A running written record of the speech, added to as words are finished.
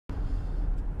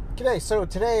G'day. So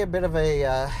today a bit of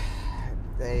a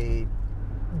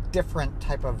different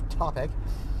type of topic.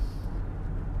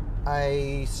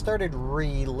 I started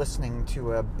re-listening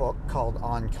to a book called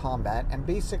On Combat, and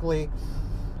basically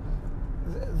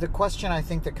the question I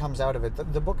think that comes out of it,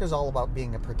 the book is all about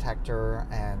being a protector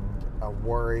and a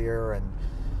warrior and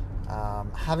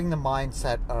having the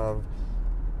mindset of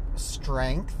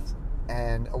strength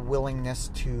and a willingness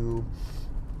to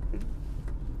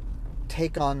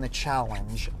take on the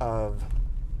challenge of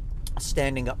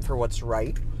standing up for what's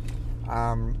right,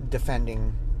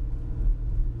 defending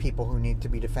people who need to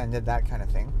be defended, that kind of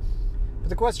thing. But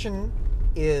the question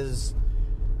is,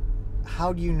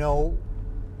 how do you know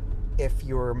if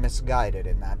you're misguided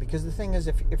in that? Because the thing is,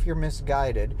 if you're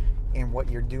misguided in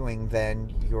what you're doing,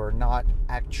 then you're not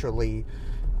actually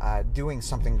doing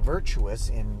something virtuous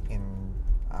in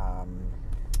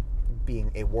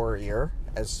being a warrior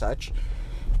as such.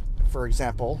 For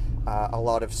example, a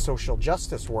lot of social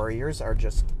justice warriors are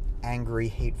just angry,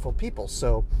 hateful people.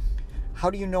 So how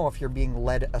do you know if you're being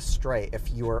led astray,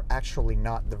 if you are actually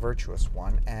not the virtuous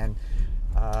one? And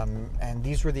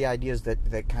these were the ideas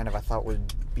that kind of I thought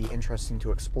would be interesting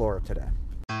to explore today.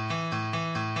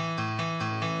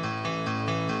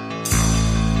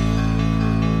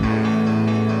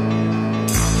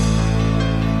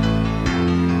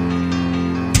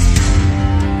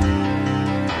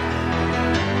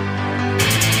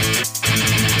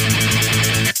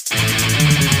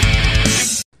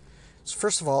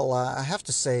 First of all, I have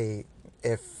to say,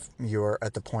 if you're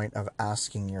at the point of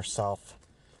asking yourself,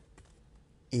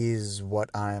 is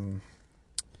what I'm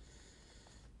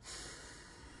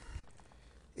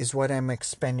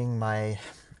expending my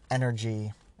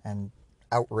energy and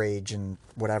outrage and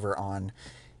whatever on,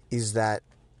 is that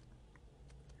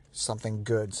something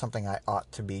good, something I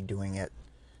ought to be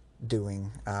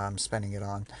spending it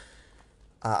on?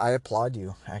 I applaud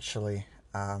you, actually.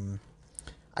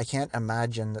 I can't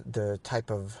imagine the type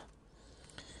of...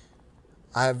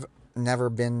 I've never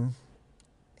been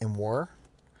in war,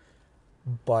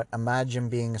 but imagine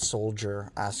being a soldier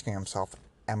asking himself,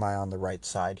 am I on the right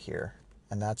side here?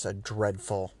 And that's a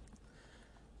dreadful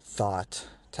thought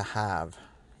to have,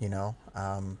 you know?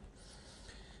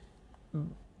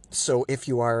 So if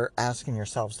you are asking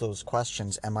yourselves those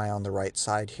questions, am I on the right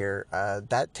side here?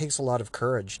 That takes a lot of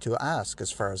courage to ask,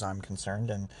 as far as I'm concerned,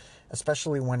 and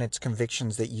especially when it's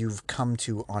convictions that you've come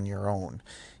to on your own.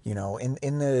 You know,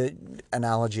 in the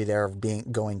analogy there of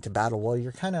going to battle, well,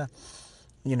 you're kind of,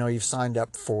 you know, you've signed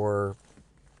up for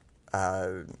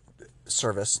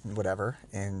service, whatever,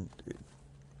 in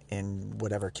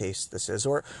whatever case this is,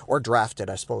 or drafted,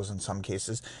 I suppose, in some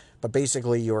cases. But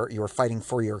basically, you're fighting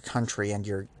for your country, and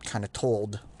you're kind of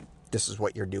told this is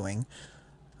what you're doing,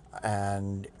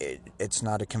 and it's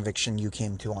not a conviction you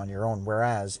came to on your own.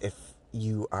 Whereas if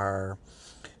you are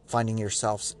finding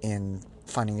yourself in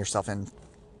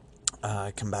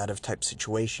combative type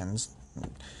situations,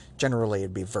 generally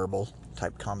it'd be verbal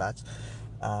type combats,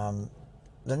 then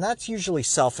that's usually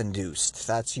self-induced.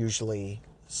 That's usually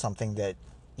something that,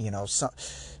 you know,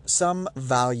 some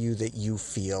value that you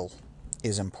feel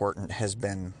is important has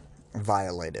been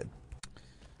violated.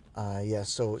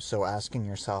 So asking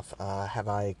yourself, have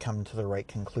I come to the right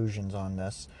conclusions on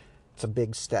this? It's a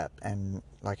big step, and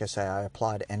like I say, I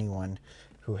applaud anyone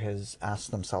who has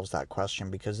asked themselves that question,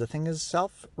 because the thing is,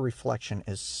 self-reflection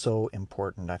is so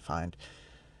important, I find.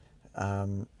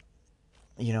 You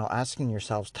know, asking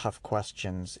yourselves tough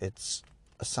questions, it's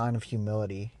a sign of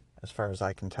humility, as far as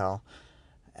I can tell,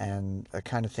 and a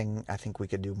kind of thing I think we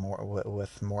could do more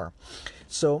with more.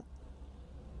 So,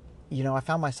 you know, I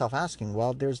found myself asking,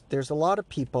 well, there's a lot of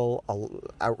people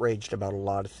outraged about a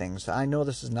lot of things. I know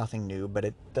this is nothing new, but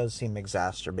it does seem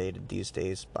exacerbated these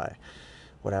days by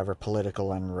whatever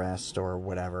political unrest or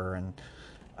whatever.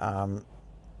 And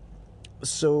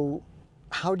so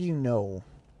how do you know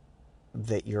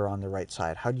that you're on the right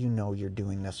side? How do you know you're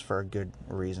doing this for a good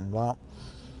reason? Well,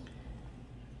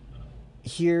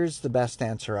 here's the best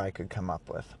answer I could come up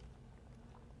with.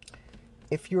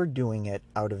 If you're doing it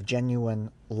out of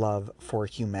genuine love for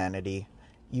humanity,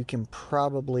 you can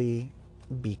probably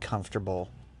be comfortable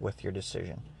with your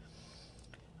decision.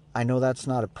 I know that's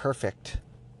not a perfect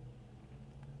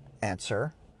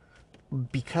answer,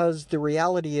 because the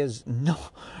reality is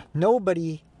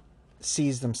nobody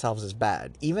sees themselves as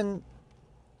bad. Even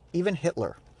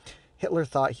Hitler. Hitler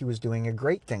thought he was doing a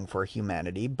great thing for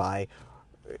humanity by,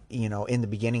 you know, in the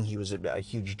beginning he was a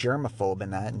huge germaphobe in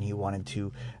that, and he wanted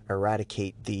to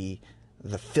eradicate the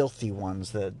filthy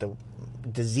ones, the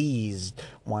diseased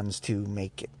ones, to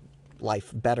make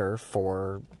life better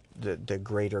for the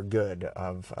greater good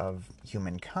of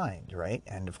humankind, right?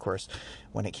 And of course,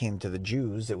 when it came to the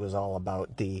Jews, it was all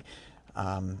about the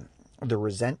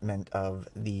resentment of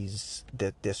this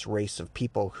race of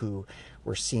people who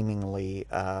were seemingly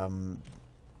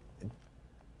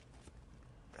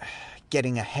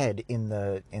getting ahead in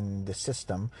the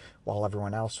system while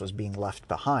everyone else was being left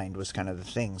behind, was kind of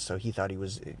the thing. So he thought he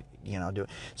was, doing.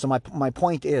 So my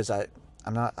point is, I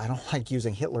don't like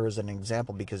using Hitler as an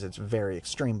example because it's very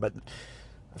extreme, but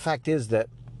the fact is that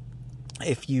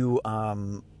if you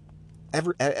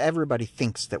everybody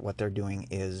thinks that what they're doing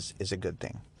is a good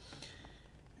thing.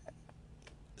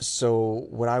 So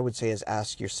what I would say is,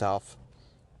 ask yourself,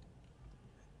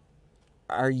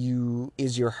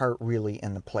 is your heart really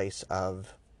in the place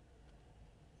of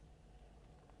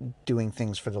doing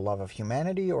things for the love of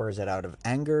humanity, or is it out of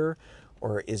anger,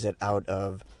 or is it out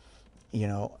of,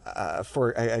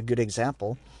 for a good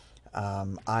example,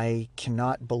 I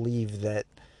cannot believe that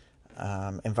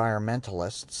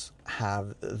environmentalists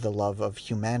have the love of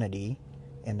humanity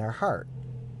in their heart,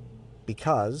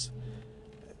 because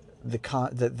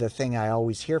the thing I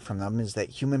always hear from them is that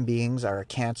human beings are a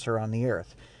cancer on the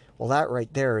earth. Well, that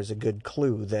right there is a good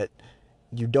clue that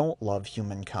you don't love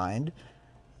humankind.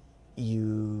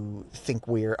 You think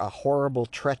we're a horrible,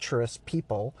 treacherous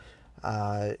people.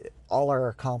 All our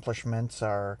accomplishments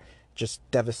are just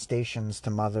devastations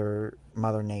to Mother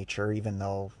Nature, even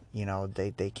though,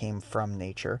 they came from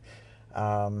nature.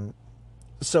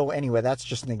 So anyway, that's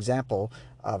just an example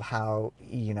of how,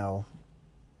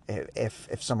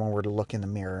 if someone were to look in the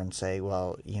mirror and say,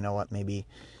 well, you know what, maybe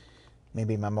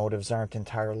my motives aren't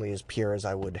entirely as pure as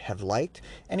I would have liked.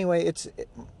 Anyway,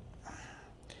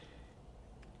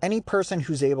 any person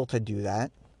who's able to do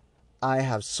that, I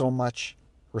have so much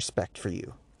respect for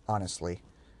you, honestly.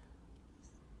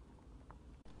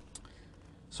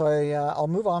 So I'll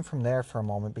move on from there for a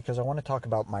moment because I want to talk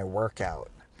about my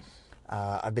workout.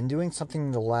 I've been doing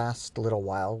something the last little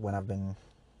while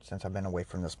since I've been away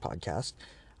from this podcast.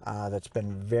 That's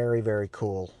been very, very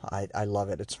cool. I love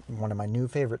it. It's one of my new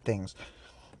favorite things.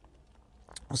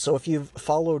 So if you've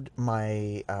followed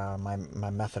my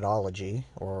methodology,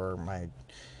 or my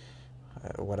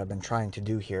what I've been trying to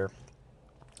do here,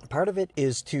 part of it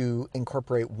is to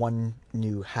incorporate one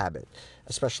new habit,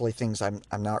 especially things I'm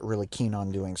not really keen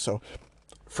on doing. So,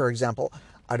 for example,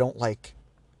 I don't like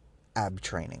ab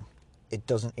training. It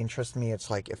doesn't interest me. It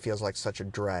feels like such a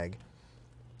drag.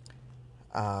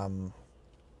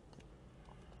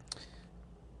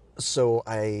 So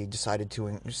I decided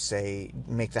to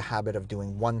make the habit of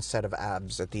doing one set of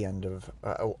abs at the end of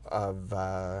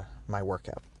my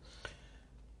workout,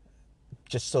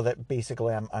 just so that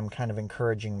basically I'm kind of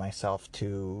encouraging myself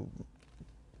to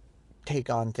take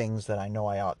on things that I know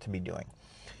I ought to be doing.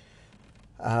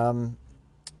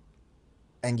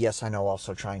 And yes, I know,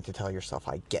 also trying to tell yourself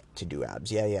I get to do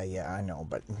abs. Yeah, I know.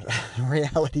 But the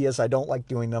reality is I don't like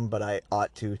doing them, but I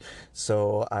ought to.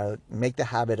 So I make the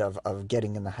habit of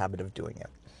getting in the habit of doing it.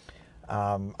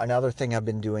 Another thing I've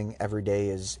been doing every day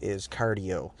is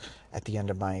cardio at the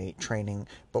end of my training.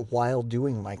 But while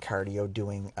doing my cardio,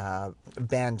 doing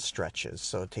band stretches.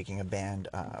 So taking a band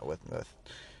with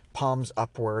palms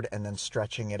upward and then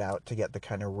stretching it out to get the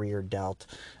kind of rear delt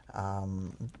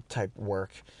type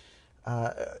work.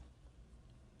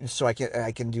 So I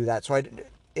can do that. So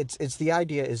it's the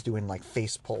idea is doing like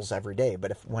face pulls every day,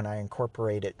 but when I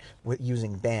incorporate it with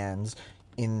using bands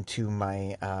into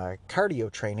my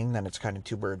cardio training, then it's kind of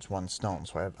two birds, one stone.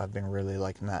 So I've been really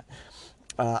liking that.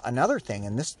 Another thing,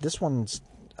 and this one's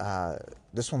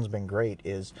been great,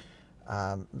 is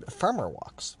farmer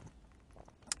walks.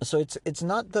 So it's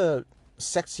not the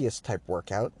sexiest type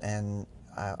workout, and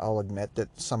I'll admit that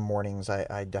some mornings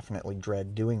I definitely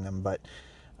dread doing them, but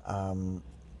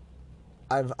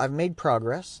I've made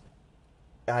progress.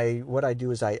 What I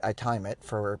do is I time it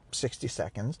for 60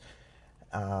 seconds.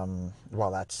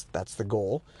 Well, that's the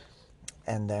goal,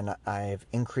 and then I've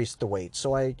increased the weight.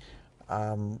 So I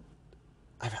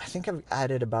think I've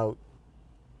added about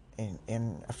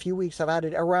in a few weeks, I've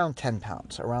added around 10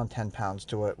 pounds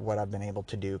to what I've been able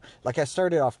to do. Like, I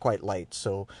started off quite light,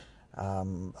 so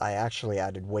I actually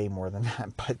added way more than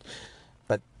that, but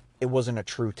it wasn't a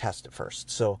true test at first.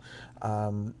 So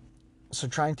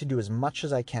trying to do as much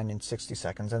as I can in 60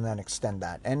 seconds and then extend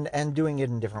that, and doing it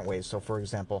in different ways. So, for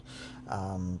example,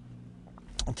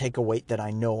 take a weight that I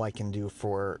know I can do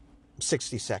for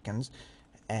 60 seconds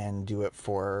and do it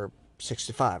for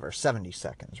 65 or 70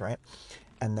 seconds, right?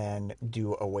 And then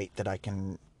do a weight that I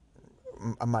can,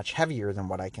 much heavier than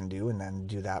what I can do, and then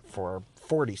do that for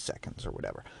 40 seconds or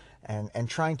whatever. and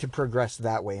trying to progress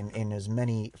that way in as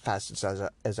many facets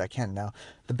as I can. Now,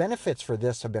 the benefits for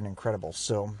this have been incredible.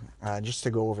 So, just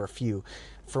to go over a few,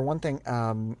 for one thing,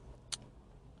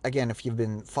 again, if you've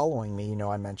been following me, you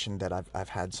know I mentioned that I've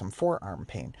had some forearm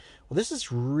pain. Well, this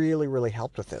has really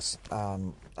helped with this.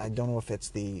 I don't know if it's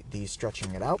the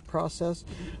stretching it out process,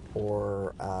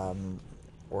 or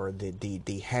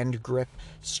the hand grip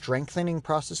strengthening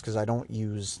process, because I don't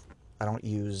use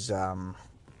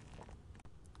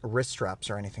wrist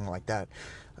straps or anything like that.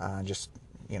 Just,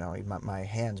 you know, my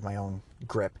hands, my own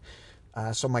grip.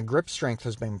 So my grip strength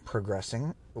has been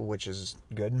progressing, which is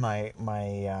good. My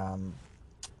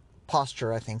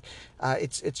posture, I think,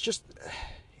 it's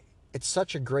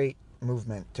such a great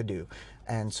movement to do.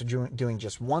 And so doing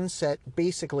just one set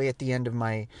basically at the end of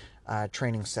my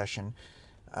training session,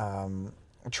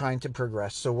 trying to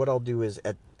progress. So what I'll do is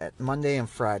at Monday and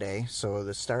Friday, so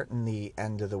the start and the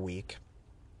end of the week,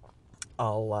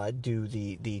 I'll do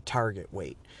the target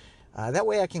weight. That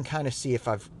way I can kind of see if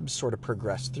I've sort of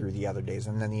progressed through the other days.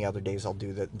 And then the other days I'll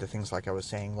do the things like I was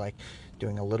saying, like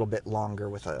doing a little bit longer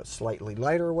with a slightly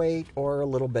lighter weight, or a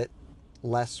little bit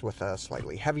less with a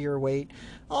slightly heavier weight.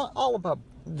 All about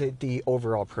the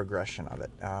overall progression of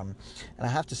it. And I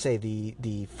have to say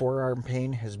the forearm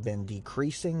pain has been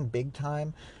decreasing big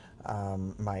time.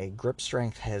 My grip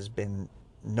strength has been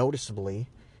noticeably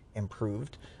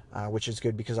improved, which is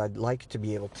good, because I'd like to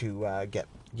be able to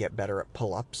get better at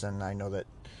pull-ups, and I know that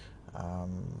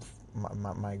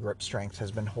my grip strength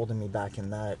has been holding me back in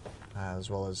that,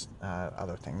 as well as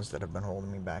other things that have been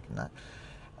holding me back in that.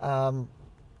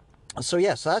 So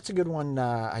yeah, so that's a good one.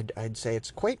 I'd say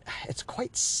it's quite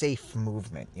safe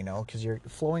movement, you know, because you're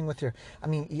flowing with your. I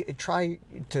mean, you try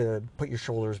to put your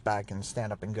shoulders back and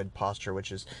stand up in good posture,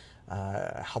 which is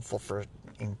helpful for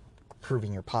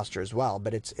improving your posture as well.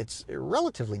 But it's a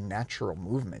relatively natural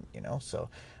movement, you know. So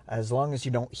as long as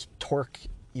you don't torque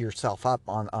yourself up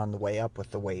on the way up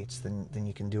with the weights, then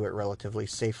you can do it relatively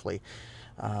safely.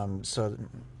 So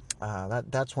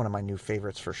that's one of my new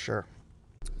favorites for sure.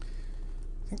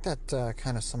 I think that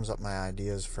kind of sums up my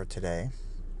ideas for today.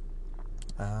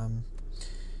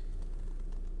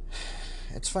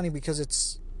 It's funny because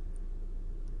it's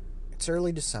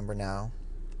early December now.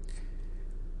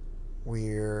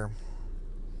 We're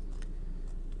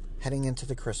heading into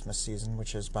the Christmas season,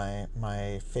 which is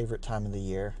my favorite time of the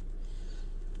year.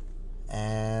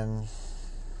 And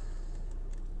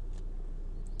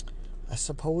I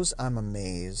suppose I'm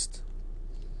amazed.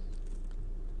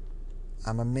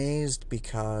 I'm amazed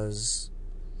because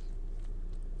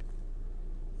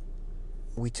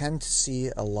we tend to see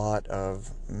a lot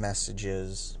of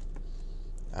messages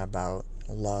about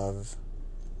love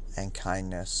and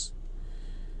kindness,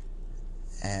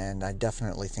 and I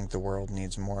definitely think the world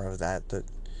needs more of that. That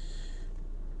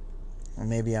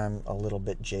maybe I'm a little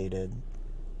bit jaded,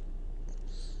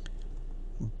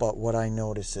 but what I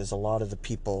notice is a lot of the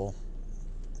people,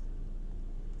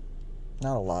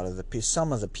 not a lot of the,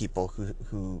 some of the people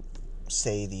who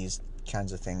say these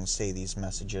kinds of things, say these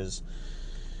messages,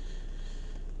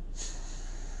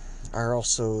 are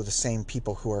also the same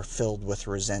people who are filled with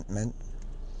resentment,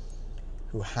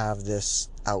 who have this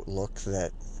outlook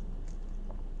that,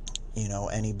 you know,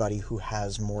 anybody who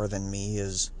has more than me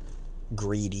is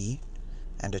greedy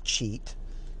and a cheat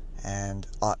and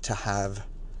ought to have,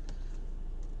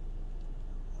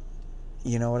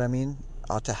 you know what I mean?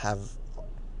 Ought to have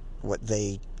what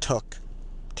they took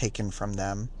taken from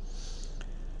them.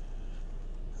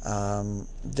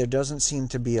 There doesn't seem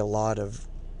to be a lot of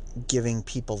giving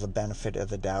people the benefit of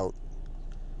the doubt.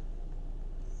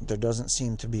 There doesn't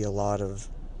seem to be a lot of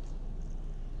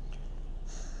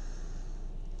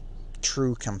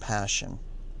true compassion,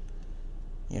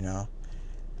 you know.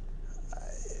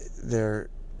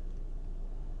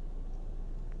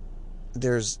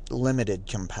 There's limited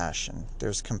compassion.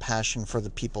 There's compassion for the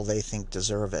people they think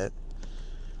deserve it.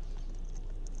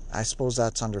 I suppose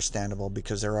that's understandable,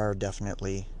 because there are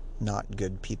definitely not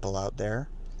good people out there.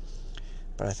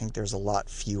 But I think there's a lot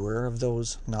fewer of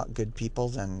those not good people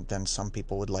than some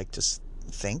people would like to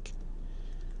think.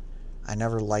 I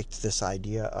never liked this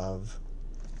idea of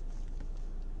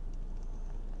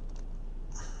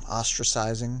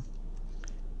ostracizing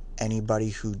anybody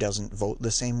who doesn't vote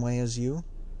the same way as you.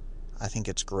 I think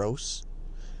it's gross.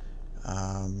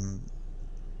 I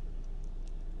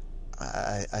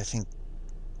think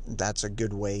that's a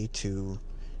good way to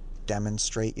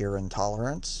demonstrate your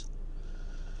intolerance.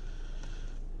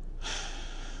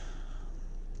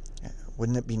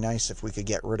 Wouldn't it be nice if we could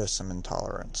get rid of some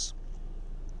intolerance?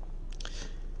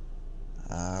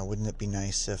 Wouldn't it be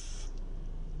nice if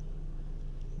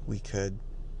we could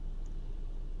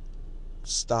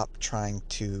stop trying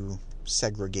to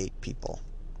segregate people.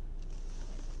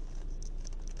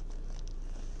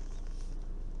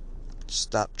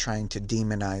 Stop trying to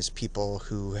demonize people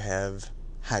who have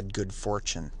had good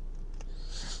fortune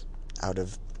out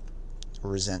of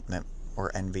resentment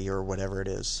or envy or whatever it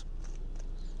is.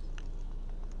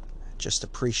 Just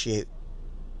appreciate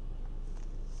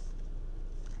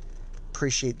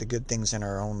the good things in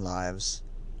our own lives,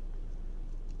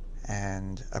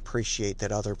 and appreciate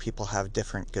that other people have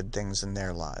different good things in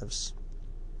their lives.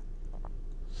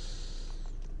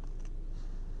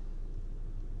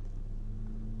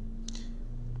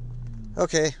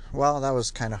 Okay, well, that was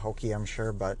kind of hokey, I'm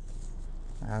sure, but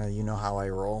you know how I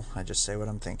roll. I just say what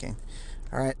I'm thinking.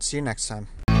 Alright, see you next time.